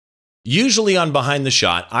Usually on Behind the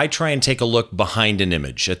Shot, I try and take a look behind an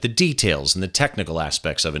image at the details and the technical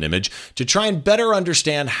aspects of an image to try and better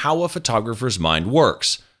understand how a photographer's mind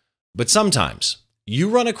works. But sometimes you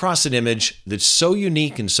run across an image that's so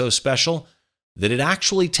unique and so special that it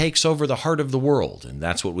actually takes over the heart of the world, and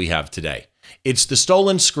that's what we have today. It's the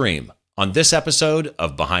Stolen Scream on this episode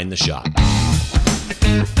of Behind the Shot.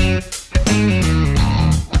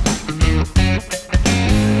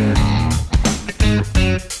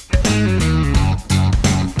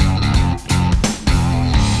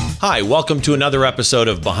 Hi, welcome to another episode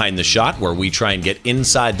of Behind the Shot, where we try and get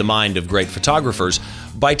inside the mind of great photographers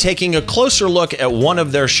by taking a closer look at one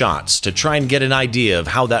of their shots to try and get an idea of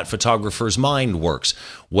how that photographer's mind works,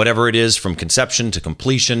 whatever it is from conception to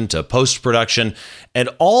completion to post-production, and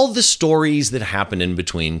all the stories that happen in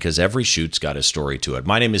between, because every shoot's got a story to it.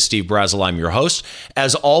 My name is Steve Brazel. I'm your host.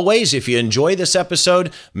 As always, if you enjoy this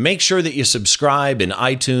episode, make sure that you subscribe in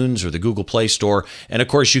iTunes or the Google Play Store. And of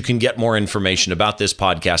course, you can get more information about this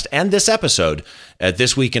podcast and this episode at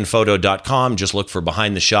thisweekinphoto.com. Just look for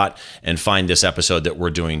Behind the Shot and find this episode that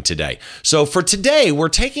we're doing today. So for today, we're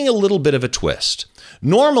taking a little bit of a twist.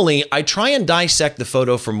 Normally, I try and dissect the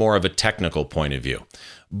photo from more of a technical point of view.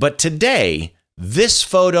 But today, this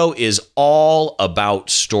photo is all about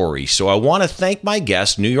story. So I want to thank my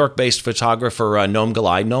guest, New York-based photographer Noam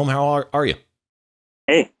Galai. Noam, how are you?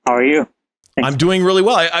 Hey, how are you? Thanks. I'm doing really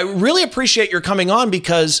well. I really appreciate your coming on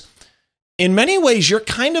because in many ways, you're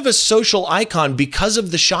kind of a social icon because of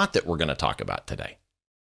the shot that we're going to talk about today.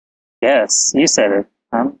 Yes, you said it.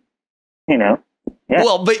 Yeah.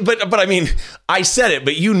 Well, but I mean, I said it,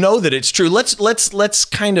 but you know that it's true. Let's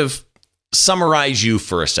kind of summarize you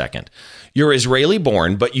for a second. You're Israeli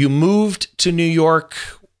born, but you moved to New York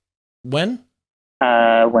when?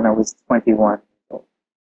 When I was 21.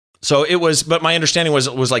 So it was, but my understanding was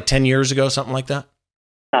it was like 10 years ago, something like that?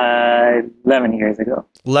 11 years ago.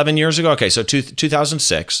 11 years ago? Okay, so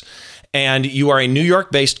 2006. And you are a New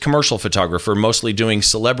York-based commercial photographer, mostly doing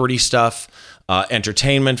celebrity stuff,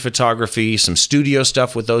 entertainment photography, some studio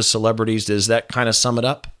stuff with those celebrities. Does that kind of sum it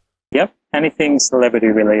up? Yep. Anything celebrity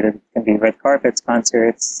related. It can be red carpets,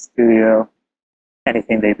 concerts, studio,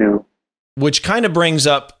 anything they do. Which kind of brings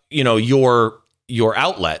up, your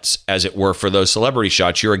outlets, as it were, for those celebrity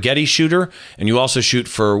shots. You're a Getty shooter, and you also shoot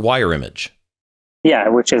for Wire Image. Yeah,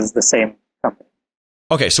 which is the same company.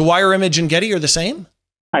 Okay, so Wire Image and Getty are the same?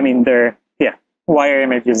 I mean, Wire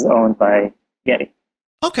Image is owned by Getty.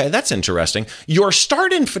 Okay, that's interesting. Your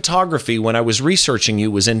start in photography when I was researching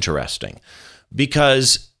you was interesting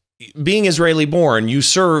because being Israeli born, you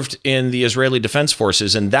served in the Israeli Defense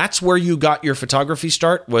Forces, and that's where you got your photography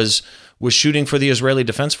start, was shooting for the Israeli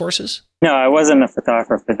Defense Forces? No, I wasn't a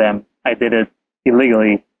photographer for them. I did it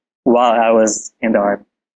illegally while I was in the Army.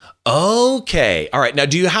 Okay. All right. Now,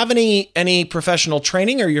 do you have any professional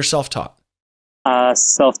training or you're self-taught?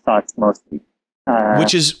 Self-taught mostly.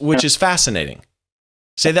 Which is fascinating.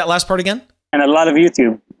 Say that last part again? And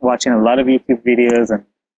watching a lot of YouTube videos and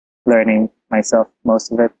learning myself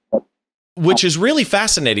most of it. Which is really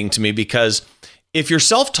fascinating to me because if you're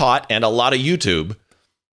self-taught and a lot of YouTube,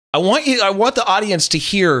 I want the audience to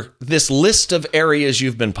hear this list of areas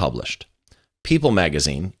you've been published. People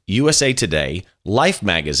Magazine, USA Today, Life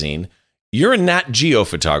Magazine. You're a Nat Geo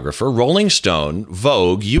photographer, Rolling Stone,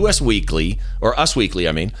 Vogue, Us Weekly,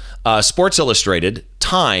 Sports Illustrated,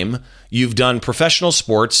 Time. You've done professional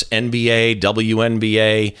sports, NBA,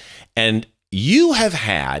 WNBA, and you have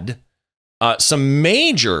had some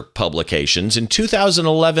major publications. In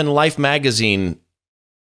 2011, Life Magazine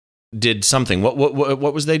did something.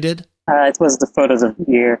 What was they did? It was the Photos of the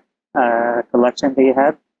Year collection they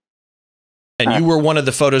had. And you were one of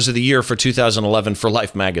the Photos of the Year for 2011 for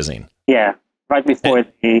Life Magazine. Yeah, right before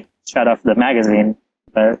they shut off the magazine,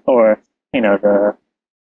 the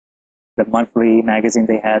monthly magazine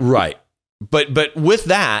they had. Right, but with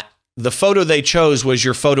that, the photo they chose was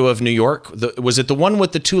your photo of New York. Was it the one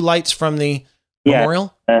with the two lights from the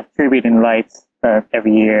memorial? Yeah, tribute lights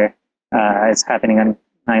every year is happening on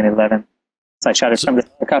 9/11. So I shot it from the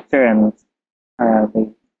helicopter, and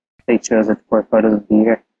they chose it for Photos of the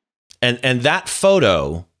Year. And that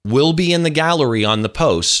photo will be in the gallery on the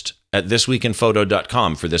post at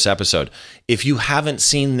thisweekinphoto.com for this episode. If you haven't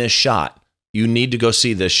seen this shot, you need to go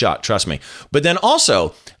see this shot, trust me. But then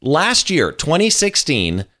also, last year,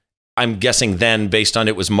 2016, I'm guessing then, based on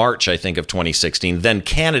it was March, I think, of 2016, then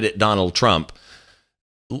candidate Donald Trump,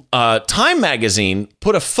 Time Magazine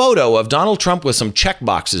put a photo of Donald Trump with some check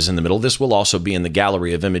boxes in the middle. This will also be in the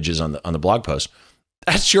gallery of images on the blog post.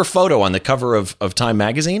 That's your photo on the cover of Time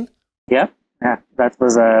Magazine? Yeah, that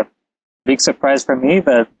was a big surprise for me,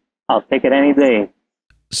 but I'll take it any day.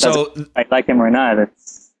 So I like him or not.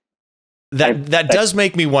 that does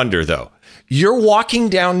make me wonder, though. You're walking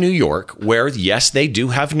down New York where, yes, they do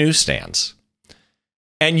have newsstands,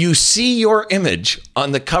 and you see your image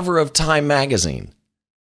on the cover of Time magazine.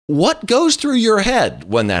 What goes through your head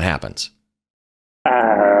when that happens?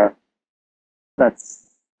 I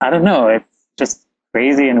don't know. It's just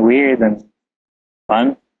crazy and weird and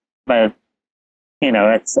fun, but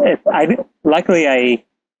luckily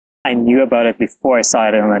I knew about it before I saw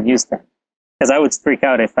it on the newsstand, because I would freak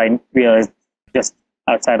out if I realized just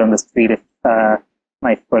outside on the street if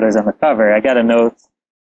my photo's on the cover. I got a note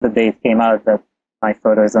the day it came out that my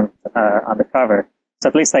photo's on the cover, so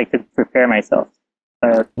at least I could prepare myself.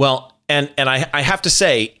 Well, and I have to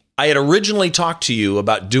say, I had originally talked to you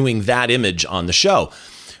about doing that image on the show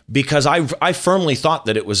because I firmly thought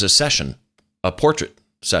that it was a portrait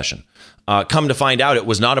session. Come to find out, it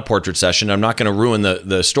was not a portrait session. I'm not going to ruin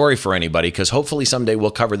the story for anybody, because hopefully someday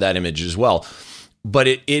we'll cover that image as well. But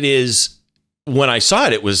it is, when I saw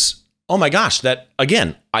it, it was, oh my gosh, that,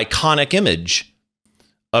 again, iconic image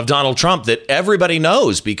of Donald Trump that everybody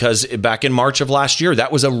knows, because back in March of last year,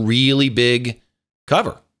 that was a really big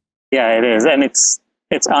cover. Yeah, it is. And it's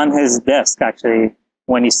on his desk, actually.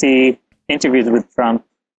 When you see interviews with Trump,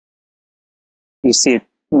 you see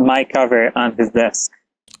my cover on his desk.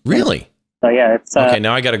 Really? So yeah, it's okay.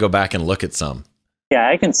 Now I got to go back and look at some. Yeah,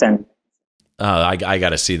 I can send. I got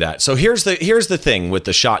to see that. So here's the thing with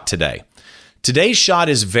the shot today. Today's shot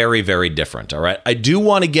is very, very different. All right. I do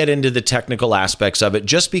want to get into the technical aspects of it,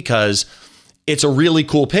 just because it's a really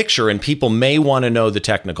cool picture and people may want to know the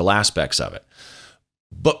technical aspects of it.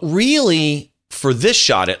 But really, for this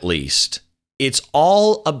shot at least, it's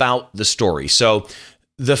all about the story. So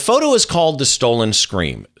the photo is called The Stolen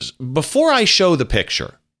Scream. Before I show the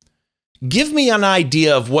picture, give me an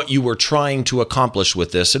idea of what you were trying to accomplish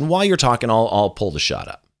with this, and while you're talking, I'll pull the shot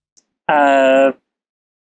up.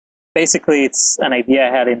 Basically, it's an idea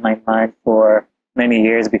I had in my mind for many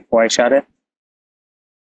years before I shot it,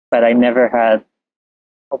 but I never had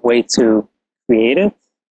a way to create it.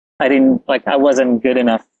 I wasn't good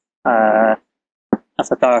enough a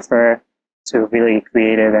photographer to really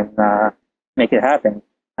create it and make it happen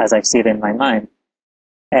as I see it in my mind.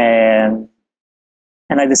 And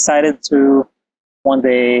I decided to, one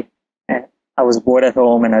day, I was bored at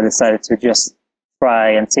home and I decided to just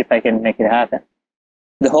try and see if I can make it happen.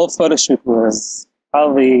 The whole photo shoot was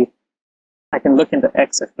probably, I can look into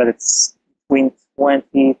EXIF, but it's between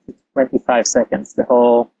 20 to 25 seconds, the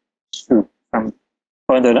whole shoot, from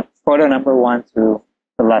photo number 1 to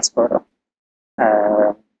the last photo.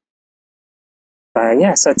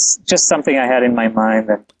 Yeah, so it's just something I had in my mind.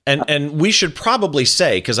 And we should probably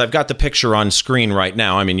say, because I've got the picture on screen right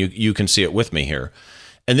now, I mean, you can see it with me here.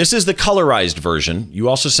 And this is the colorized version. You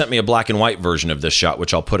also sent me a black and white version of this shot,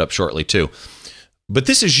 which I'll put up shortly too. But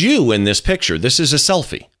this is you in this picture. This is a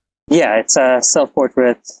selfie. Yeah, it's a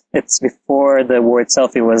self-portrait. It's before the word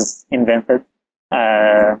selfie was invented.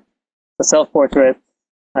 The self-portrait,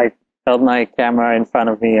 I held my camera in front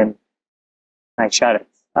of me and I shot it.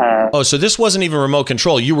 So this wasn't even remote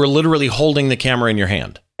control. You were literally holding the camera in your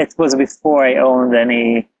hand. It was before I owned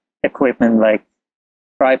any equipment like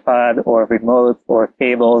tripod or remote or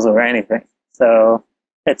cables or anything. So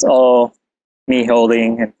it's all me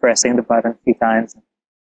holding and pressing the button a few times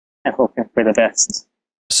and hoping for the best.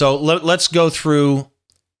 So let's go through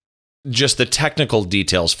just the technical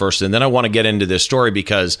details first, and then I want to get into this story,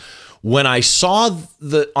 because when I saw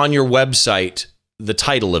on your website the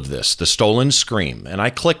title of this, The Stolen Scream, and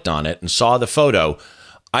I clicked on it and saw the photo,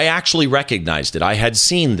 I actually recognized it. I had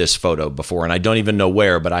seen this photo before, and I don't even know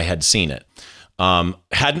where, but I had seen it.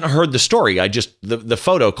 Hadn't heard the story. The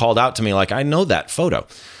photo called out to me like, I know that photo.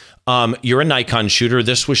 You're a Nikon shooter.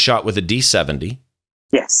 This was shot with a D70.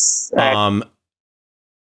 Yes.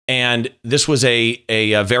 And this was a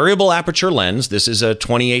variable aperture lens. This is a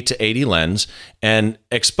 28 to 80 lens, and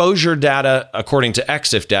exposure data, according to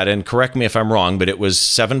EXIF data, and correct me if I'm wrong, but it was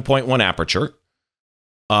 7.1 aperture,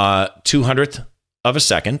 200th of a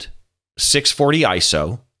second, 640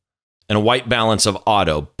 ISO, and a white balance of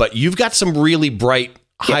auto. But you've got some really bright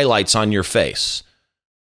highlights on your face.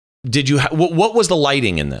 What was the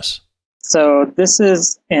lighting in this? So this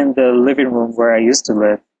is in the living room where I used to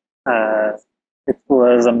live. It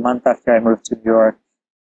was a month after I moved to New York,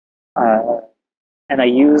 and I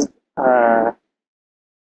used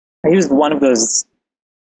one of those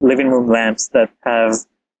living room lamps that have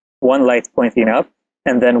one light pointing up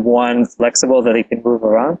and then one flexible that you can move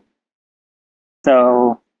around.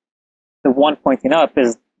 So the one pointing up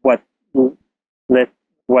is what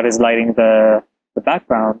is lighting the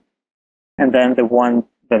background, and then the one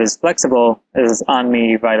that is flexible is on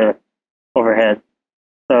me right overhead.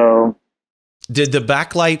 So did the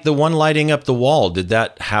backlight, the one lighting up the wall, did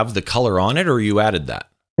that have the color on it, or you added that?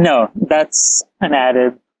 no, that's an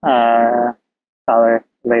added color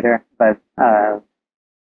later, but the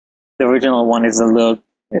original one is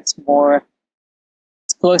it's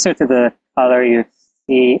closer to the color you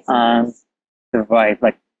see on the right,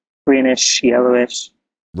 like greenish, yellowish.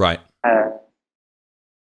 Right.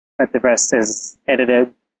 But the rest is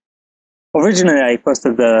edited. Originally, I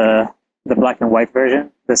posted the black and white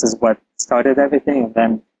version. This is what started everything, and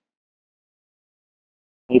then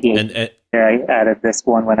maybe I added this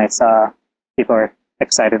one when I saw people are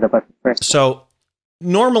excited about the first. So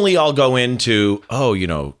normally I'll go into,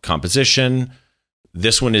 composition.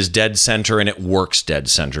 This one is dead center, and it works dead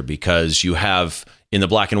center because you have in the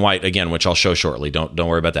black and white again, which I'll show shortly. Don't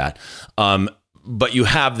worry about that. But you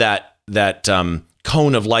have that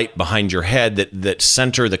cone of light behind your head that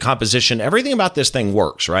center the composition. Everything about this thing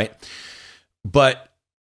works, right? But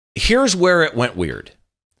here's where it went weird.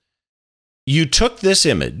 You took this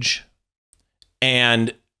image,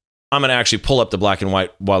 and I'm going to actually pull up the black and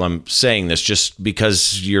white while I'm saying this, just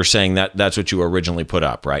because you're saying that's what you originally put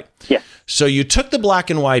up, right? Yeah. So you took the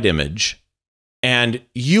black and white image and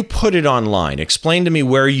you put it online. Explain to me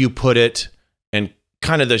where you put it and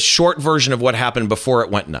kind of the short version of what happened before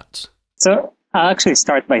it went nuts. So I'll actually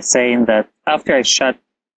start by saying that after I shot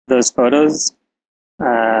those photos,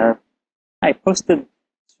 I posted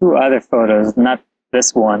 2 other photos, not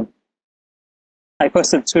this one. I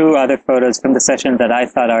posted 2 other photos from the session that I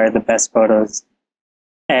thought are the best photos.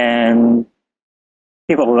 And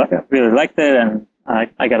people really liked it, and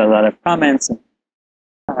I got a lot of comments. And,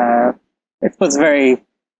 it was very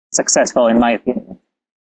successful, in my opinion.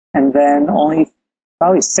 And then only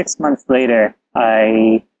probably 6 months later,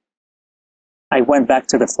 I went back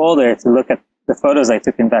to the folder to look at the photos I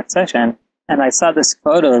took in that session, and I saw this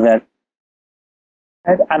photo that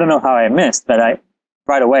I don't know how I missed, but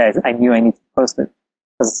right away I knew I need to post it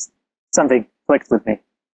because something clicked with me.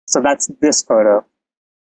 So that's this photo,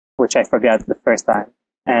 which I forgot the first time.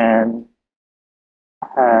 And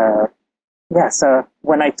so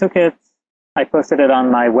when I took it, I posted it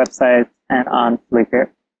on my website and on Flickr,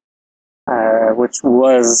 which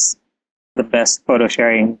was the best photo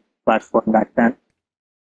sharing platform back then.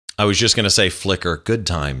 I was just going to say Flickr, good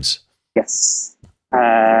times. Yes.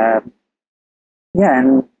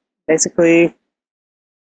 And basically,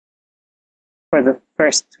 for the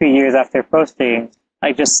first 3 years after posting,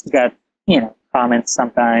 I just got, comments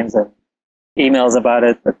sometimes and emails about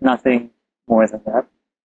it, but nothing more than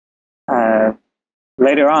that.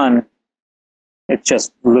 Later on, it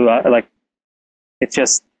just blew out, it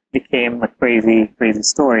just became a crazy, crazy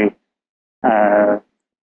story,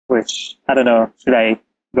 which, I don't know, should I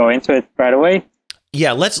go into it right away?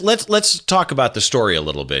 Yeah, let's talk about the story a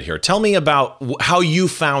little bit here. Tell me about how you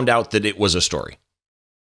found out that it was a story.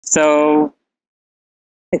 So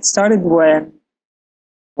it started when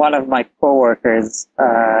one of my coworkers,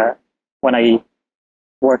 when I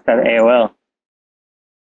worked at AOL,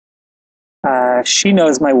 she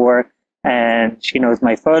knows my work and she knows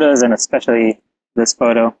my photos, and especially this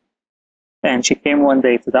photo. And she came one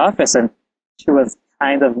day to the office, and she was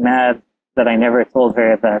kind of mad that I never told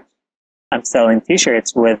her that I'm selling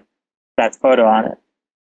t-shirts with that photo on it.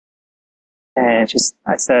 And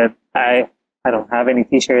I said, I don't have any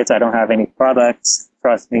t-shirts. I don't have any products.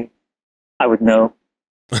 Trust me, I would know.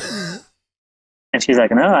 And she's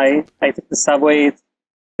like, no, I took the subway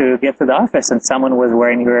to get to the office and someone was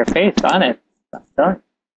wearing your face on it. I'm done.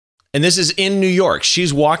 And this is in New York.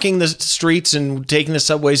 She's walking the streets and taking the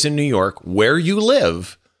subways in New York, where you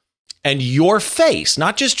live, and your face,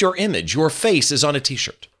 not just your image, your face is on a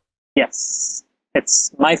t-shirt. Yes.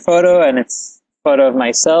 It's my photo and it's a photo of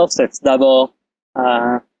myself, so it's double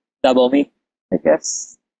me, I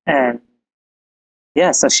guess. And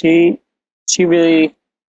yeah, so she really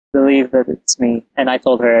believed that it's me. And I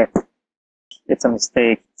told her it's a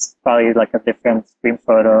mistake. It's probably like a different screen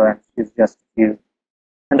photo and she's just confused.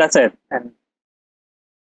 And that's it. And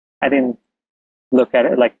I didn't look at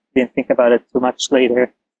it, didn't think about it too much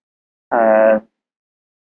later. And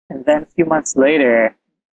then a few months later,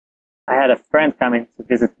 I had a friend come in to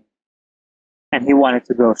visit me. And he wanted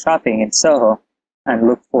to go shopping in Soho and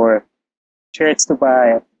look for shirts to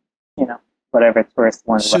buy, whatever tourist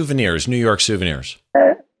wants. Souvenirs, New York souvenirs.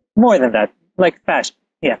 More than that, like fashion.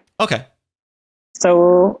 Yeah. Okay.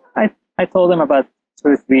 So I told him about 2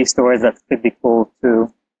 or 3 stores that could be cool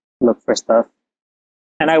to look for stuff.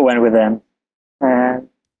 And I went with them. And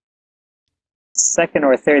second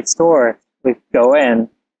or third store, we go in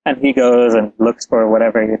and he goes and looks for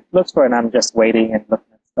whatever he looks for. And I'm just waiting and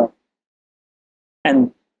looking at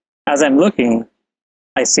And as I'm looking,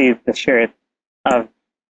 I see the shirt of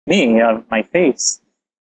me, of my face,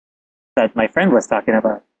 that my friend was talking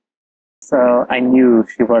about. So I knew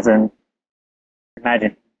she wasn't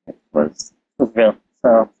imagining. It was real.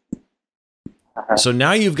 So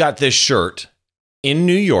now you've got this shirt in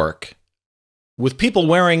New York with people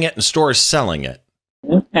wearing it and stores selling it.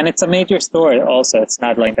 And it's a major store also. It's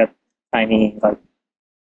not like that tiny, like,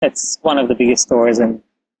 it's one of the biggest stores in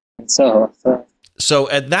Soho. So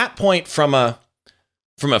at that point, from a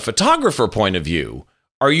photographer point of view,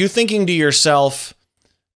 are you thinking to yourself,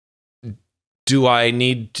 do I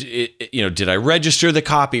need to, did I register the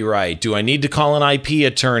copyright? Do I need to call an IP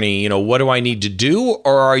attorney? What do I need to do?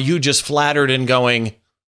 Or are you just flattered and going,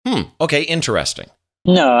 okay, interesting?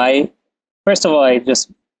 No, first of all, I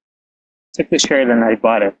just took the shirt and I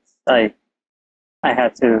bought it. I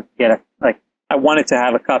had to get I wanted to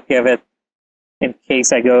have a copy of it in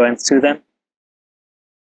case I go and sue them.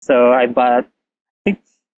 So I bought, I think,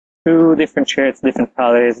 2 different shirts, different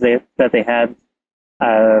colors that they had.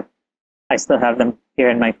 I still have them here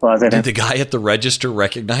in my closet. Did the guy at the register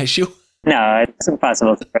recognize you? No, it's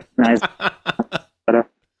impossible to recognize.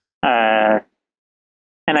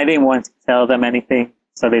 And I didn't want to tell them anything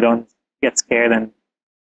so they don't get scared and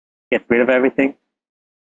get rid of everything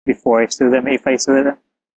before I sue them, if I sue them.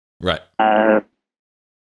 Right.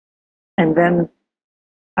 And then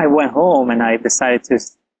I went home and I decided to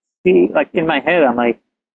see, in my head, I'm like,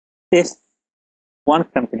 if one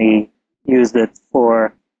company used it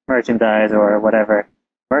for merchandise or whatever,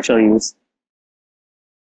 commercial use,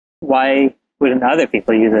 why wouldn't other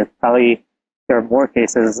people use it? Probably there are more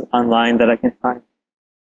cases online that I can find.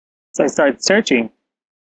 So I started searching,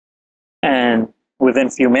 and within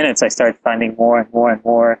a few minutes, I started finding more and more and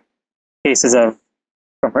more cases of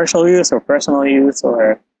commercial use or personal use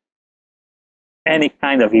or any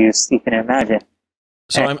kind of use you can imagine.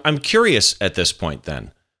 So I'm curious at this point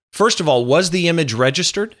then. First of all, was the image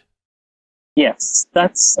registered? Yes,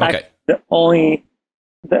 that's okay.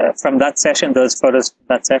 From that session, those photos from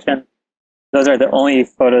that session, those are the only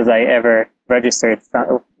photos I ever registered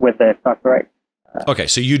with the copyright. Okay,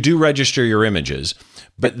 so you do register your images,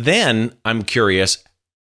 but then I'm curious,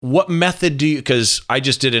 what method do you, because I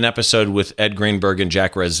just did an episode with Ed Greenberg and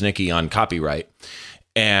Jack Reznicki on copyright,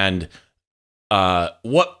 and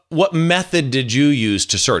what method did you use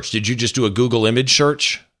to search? Did you just do a Google image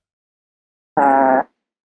search?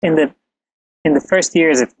 In the first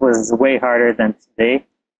years, it was way harder than today.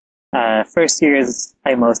 First years,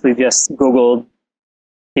 I mostly just Googled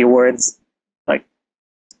keywords like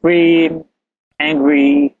scream,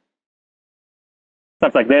 angry,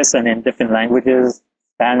 stuff like this, and in different languages,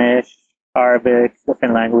 Spanish, Arabic,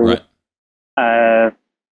 different languages. Right.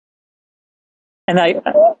 And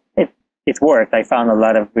it worked. I found a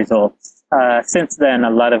lot of results. Since then,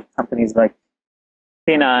 a lot of companies like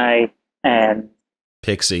Sinai and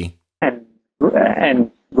Pixie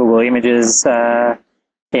and Google Images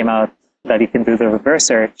came out that you can do the reverse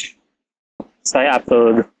search. So I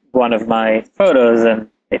upload one of my photos and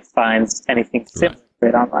it finds anything similar to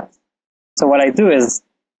it online. So what I do is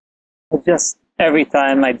just every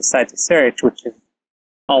time I decide to search, which is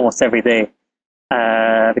almost every day,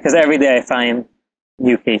 because every day I find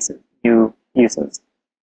new cases, new uses.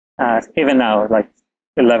 Even now,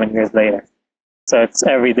 11 years later. So it's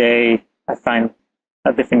every day I find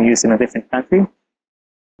a different use in a different country.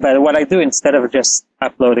 But what I do, instead of just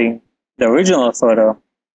uploading the original photo,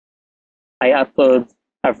 I upload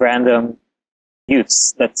a random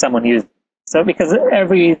use that someone used. So because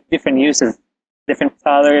every different use is different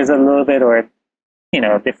colors a little bit, or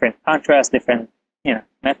different contrast, different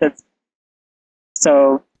methods.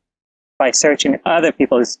 So by searching other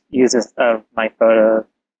people's uses of my photo,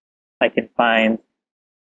 I can find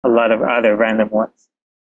a lot of other random ones.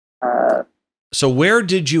 So where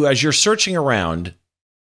did you, as you're searching around,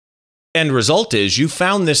 end result is you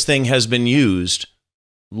found this thing has been used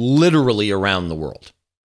literally around the world?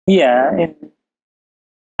 Yeah,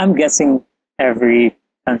 I'm guessing every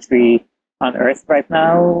country on Earth right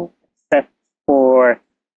now, except for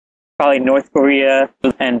probably North Korea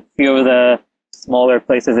and few of the smaller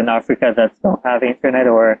places in Africa that don't have internet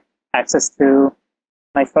or access to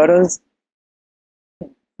my photos.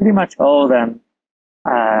 Pretty much all of them,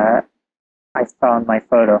 I found my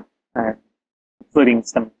photo, including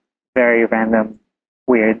some very random,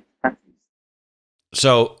 weird countries.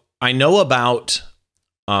 So I know about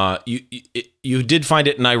you did find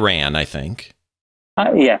it in Iran, I think.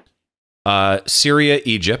 Yeah. Syria,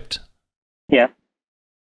 Egypt. Yeah.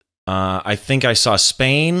 I think I saw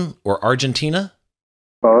Spain or Argentina.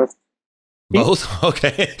 Both. Both?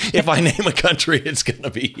 Okay. If I name a country, it's going to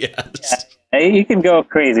be yes. You can go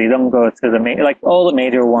crazy. Don't go to the like all the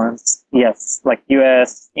major ones. Yes, like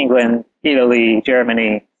U.S., England, Italy,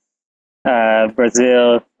 Germany,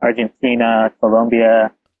 Brazil, Argentina,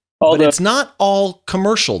 Colombia. But it's not all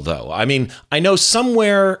commercial, though. I mean, I know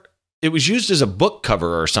somewhere it was used as a book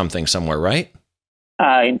cover or something somewhere, right?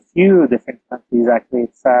 In few different countries, actually.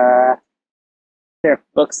 It's there are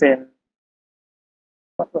books in.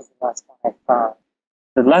 What was the last one I found?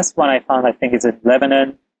 The last one I found, I think, is in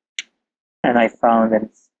Lebanon, and I found in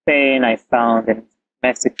Spain. I found in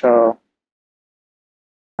Mexico.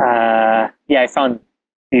 I found a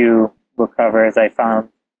few book covers. I found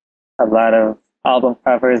a lot of album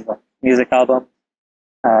covers, like music albums,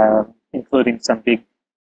 including some big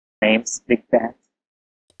names, big bands.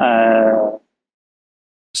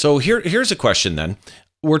 So here's a question then.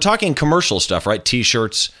 We're talking commercial stuff, right?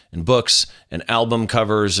 T-shirts and books and album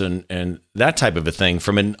covers and that type of a thing.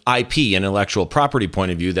 From an IP, intellectual property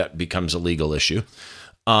point of view, that becomes a legal issue.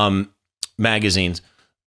 Magazines.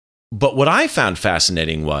 But what I found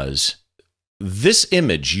fascinating was this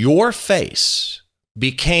image, your face,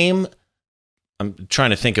 became, I'm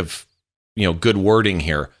trying to think of, good wording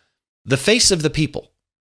here, the face of the people.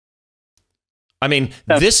 I mean,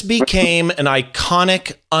 this became an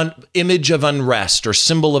iconic image of unrest or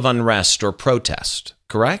symbol of unrest or protest,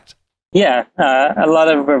 correct? Yeah, a lot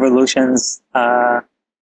of revolutions in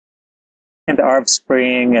the Arab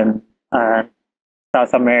Spring and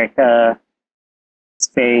South America,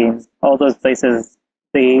 Spain, all those places,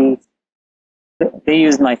 they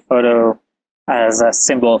used my photo as a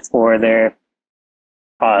symbol for their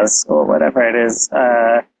cause or whatever it is,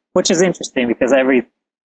 which is interesting because every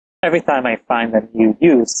time I find a new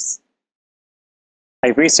use, I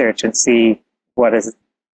research and see what is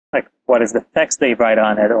the text they write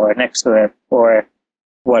on it or next to it, or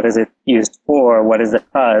what is it used for, what is the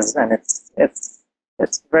cause, and it's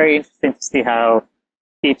very interesting to see how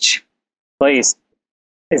each place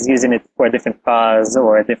is using it for a different cause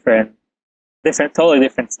or a different totally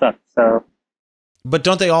different stuff. So, but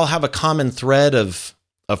don't they all have a common thread of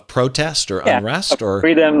protest or unrest or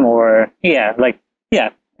freedom or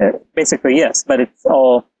basically, yes, but it's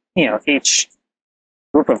all, each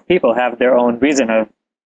group of people have their own reason of.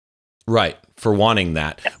 Right, for wanting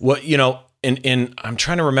that. Yeah. Well, and I'm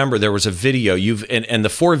trying to remember, there was a video and the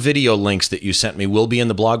 4 video links that you sent me will be in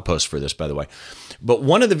the blog post for this, by the way. But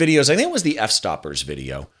one of the videos, I think it was the F-Stoppers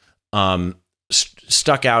video,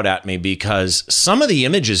 stuck out at me because some of the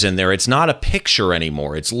images in there, it's not a picture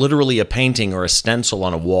anymore. It's literally a painting or a stencil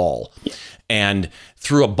on a wall. Yeah. And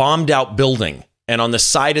through a bombed out building. And on the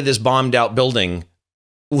side of this bombed out building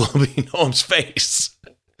will be Noam's face.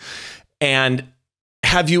 And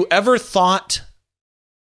have you ever thought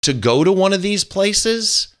to go to one of these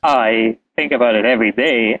places? I think about it every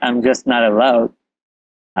day. I'm just not allowed.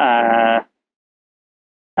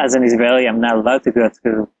 As an Israeli, I'm not allowed to go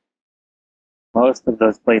to most of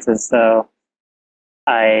those places. So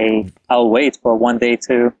I'll wait for one day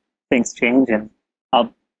to things change, and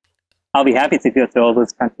I'll be happy to go to all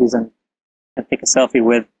those countries and take a selfie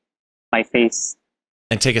with my face.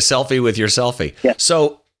 And take a selfie with your selfie. Yeah.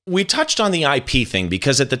 So we touched on the IP thing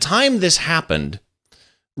because at the time this happened,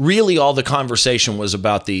 really all the conversation was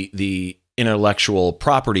about the intellectual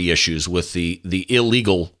property issues with the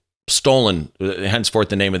illegal stolen, henceforth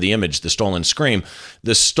the name of the image, the stolen scream,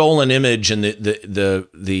 the stolen image and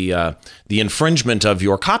the infringement of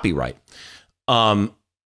your copyright. And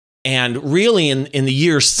really in the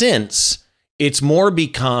years since, it's more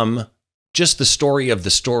become just the story of the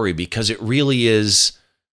story, because it really is,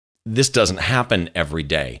 this doesn't happen every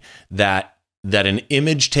day, that an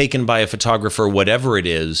image taken by a photographer, whatever it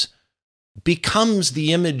is, becomes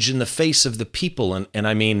the image in the face of the people. And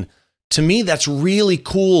I mean, to me, that's really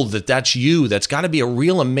cool that that's you. That's got to be a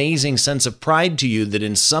real amazing sense of pride to you that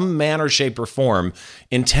in some manner, shape, or form,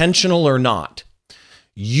 intentional or not,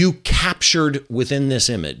 you captured within this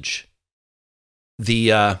image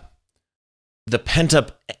the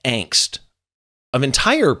pent-up angst of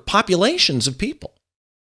entire populations of people.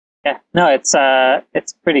 Yeah, no,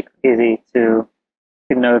 it's pretty crazy to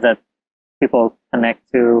know that people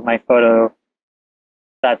connect to my photo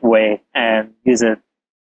that way and use it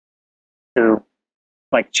to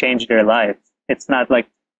change their lives. It's not like,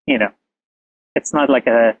 it's not like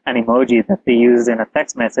an emoji that they use in a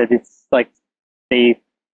text message. It's like they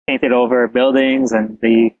painted over buildings and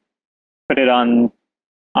they put it on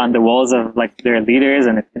the walls of their leaders,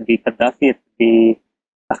 and it can be Gaddafi, it can be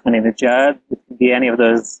Ahmadinejad, it can be any of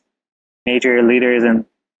those major leaders in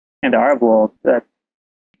the Arab world that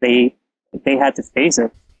they had to face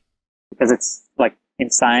it, because it's like in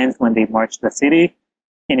science when they marched the city.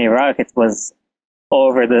 In Iraq, it was all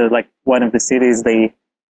over the like one of the cities. They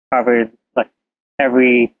covered like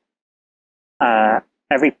every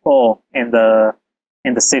every pole in the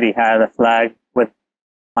city had a flag with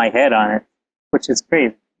my head on it, which is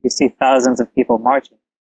crazy. You see thousands of people marching.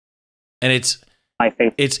 And it's my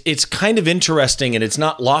face. It's kind of interesting, and it's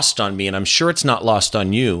not lost on me, and I'm sure it's not lost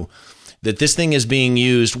on you, that this thing is being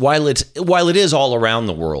used while it is all around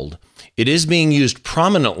the world. It is being used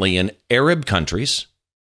prominently in Arab countries,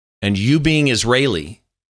 and you being Israeli,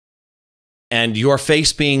 and your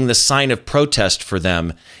face being the sign of protest for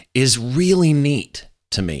them is really neat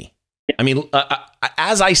to me. I mean,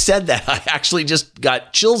 as I said that, I actually just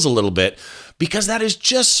got chills a little bit because that is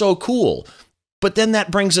just so cool. But then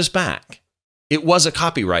that brings us back. It was a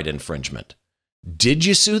copyright infringement. Did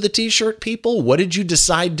you sue the t-shirt people? What did you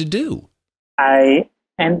decide to do? I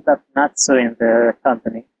ended up not suing the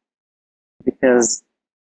company because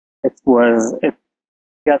it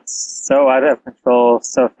got so out of control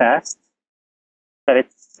so fast that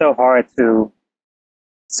it's so hard to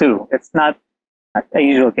sue. It's not a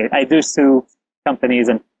usual case. I do sue companies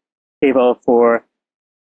and people for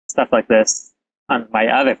stuff like this on my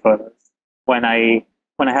other photos. When I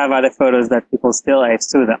have other photos that people steal, I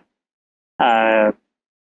sue them.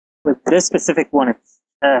 With this specific one,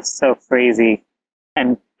 it's so crazy,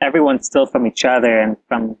 and everyone's still from each other and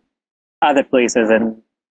from other places, and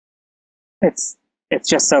it's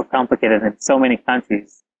just so complicated in so many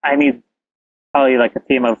countries. I need probably like a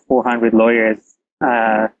team of 400 lawyers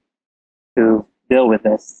to deal with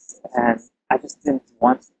this, and I just didn't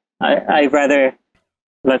want to. I'd rather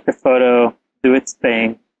let the photo do its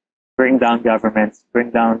thing, bring down governments,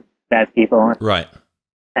 bring down bad people. Right.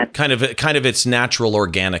 And kind of its natural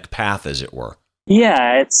organic path, as it were.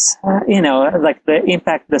 Yeah, it's, like the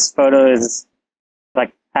impact this photo is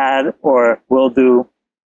like had or will do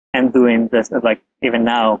and doing this, like even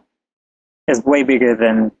now, is way bigger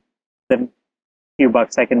than the few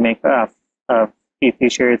bucks I can make off of few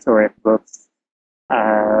t-shirts or books.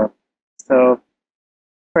 So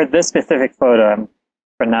for this specific photo,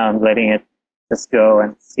 for now I'm letting it just go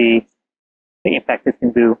and see the impact it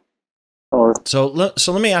can do. So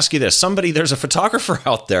let me ask you this. There's a photographer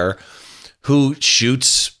out there who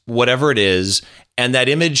shoots whatever it is, and that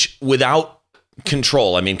image without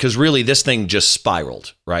control. I mean, because really this thing just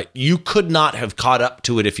spiraled, right? You could not have caught up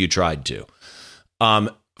to it if you tried to.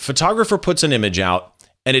 Photographer puts an image out,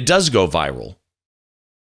 and it does go viral.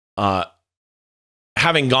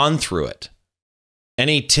 Having gone through it,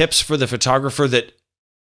 any tips for the photographer that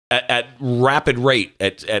at rapid rate,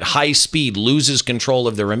 at high speed, loses control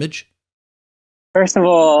of their image? First of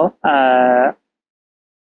all,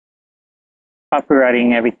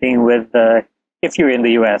 copywriting everything with if you're in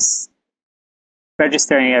the US,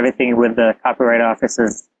 registering everything with the Copyright Office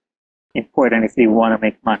is important if you want to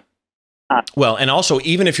make money. Well, and also,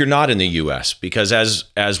 even if you're not in the US, because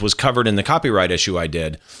as was covered in the copyright issue I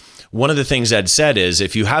did, one of the things Ed said is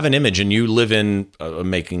if you have an image and you live in,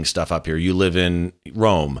 making stuff up here, you live in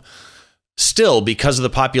Rome, still, because of the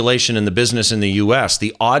population and the business in the US,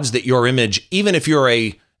 the odds that your image, even if you're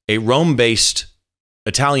a Rome-based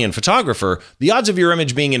Italian photographer, the odds of your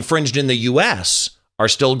image being infringed in the US are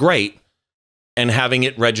still great, and having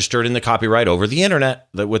it registered in the copyright over the internet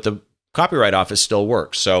with the Copyright Office still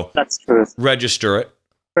works. So that's true. Register it.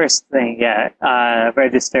 First thing, yeah,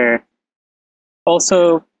 register.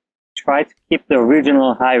 Also, try to keep the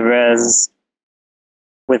original high res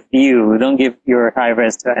with you. Don't give your high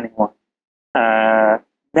res to anyone.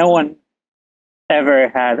 No one ever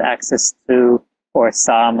had access to or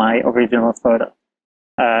saw my original photo.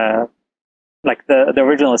 Like the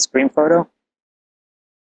original screen photo.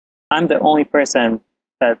 I'm the only person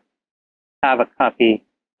that have a copy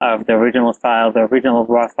of the original file, the original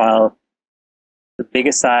raw file, the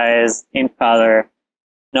biggest size, in color.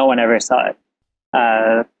 No one ever saw it.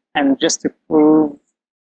 And just to prove,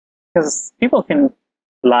 because people can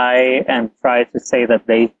lie and try to say that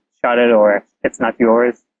they shot it or it's not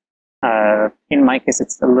yours. In my case,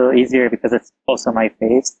 it's a little easier because it's also my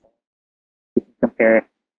face. You can compare,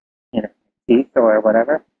 teeth or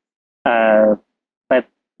whatever. But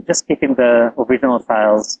just keeping the original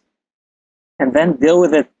files and then deal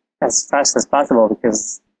with it as fast as possible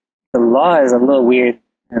because the law is a little weird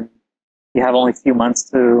and you have only a few months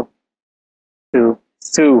to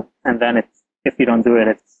sue, and then if you don't do it,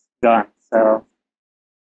 it's gone. So,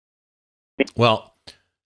 well,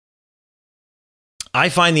 I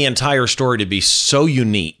find the entire story to be so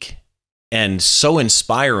unique and so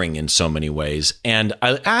inspiring in so many ways. And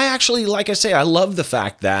I actually, like I say, I love the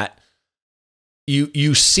fact that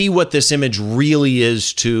you see what this image really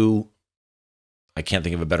is to I can't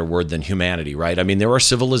think of a better word than humanity, right? I mean, there are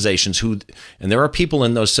civilizations and there are people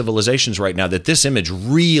in those civilizations right now that this image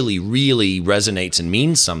really, really resonates and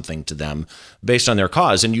means something to them based on their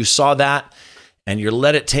cause. And you saw that and you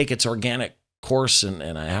let it take its organic course.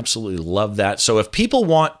 And I absolutely love that. So if people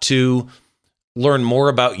want to learn more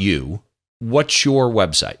about you, what's your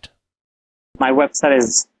website? My website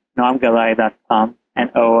is noamgalai.com,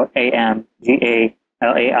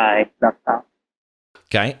 NOAMGALAI.com.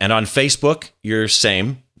 Okay. And on Facebook, you're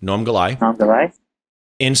same, Noam Galai. Noam Galai.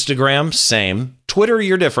 Instagram, same. Twitter,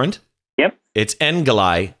 you're different. Yep. It's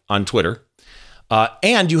ngalai on Twitter.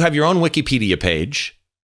 And you have your own Wikipedia page.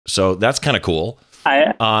 So that's kind of cool.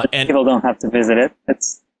 And people don't have to visit it.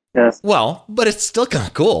 It's just... Well, but it's still kind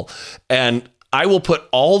of cool. And I will put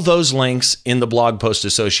all those links in the blog post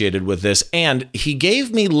associated with this. And he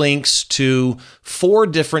gave me links to 4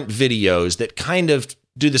 different videos that kind of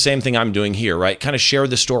do the same thing I'm doing here, right? Kind of share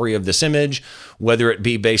the story of this image, whether it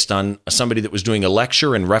be based on somebody that was doing a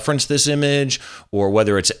lecture and referenced this image, or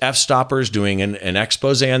whether it's F-stoppers doing an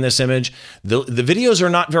expose on this image. The videos are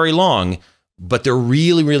not very long, but they're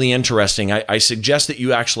really, really interesting. I suggest that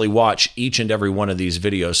you actually watch each and every one of these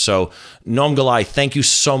videos. So Noam Galai, thank you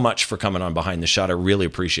so much for coming on Behind the Shot. I really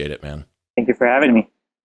appreciate it, man. Thank you for having me.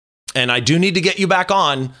 And I do need to get you back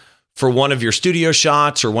on for one of your studio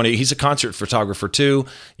shots, or he's a concert photographer too,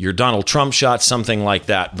 your Donald Trump shots, something like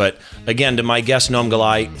that. But again, to my guest, Noam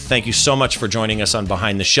Galai, thank you so much for joining us on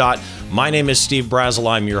Behind the Shot. My name is Steve Brazill.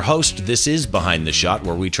 I'm your host. This is Behind the Shot,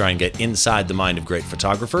 where we try and get inside the mind of great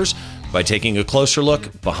photographers by taking a closer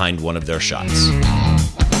look behind one of their shots.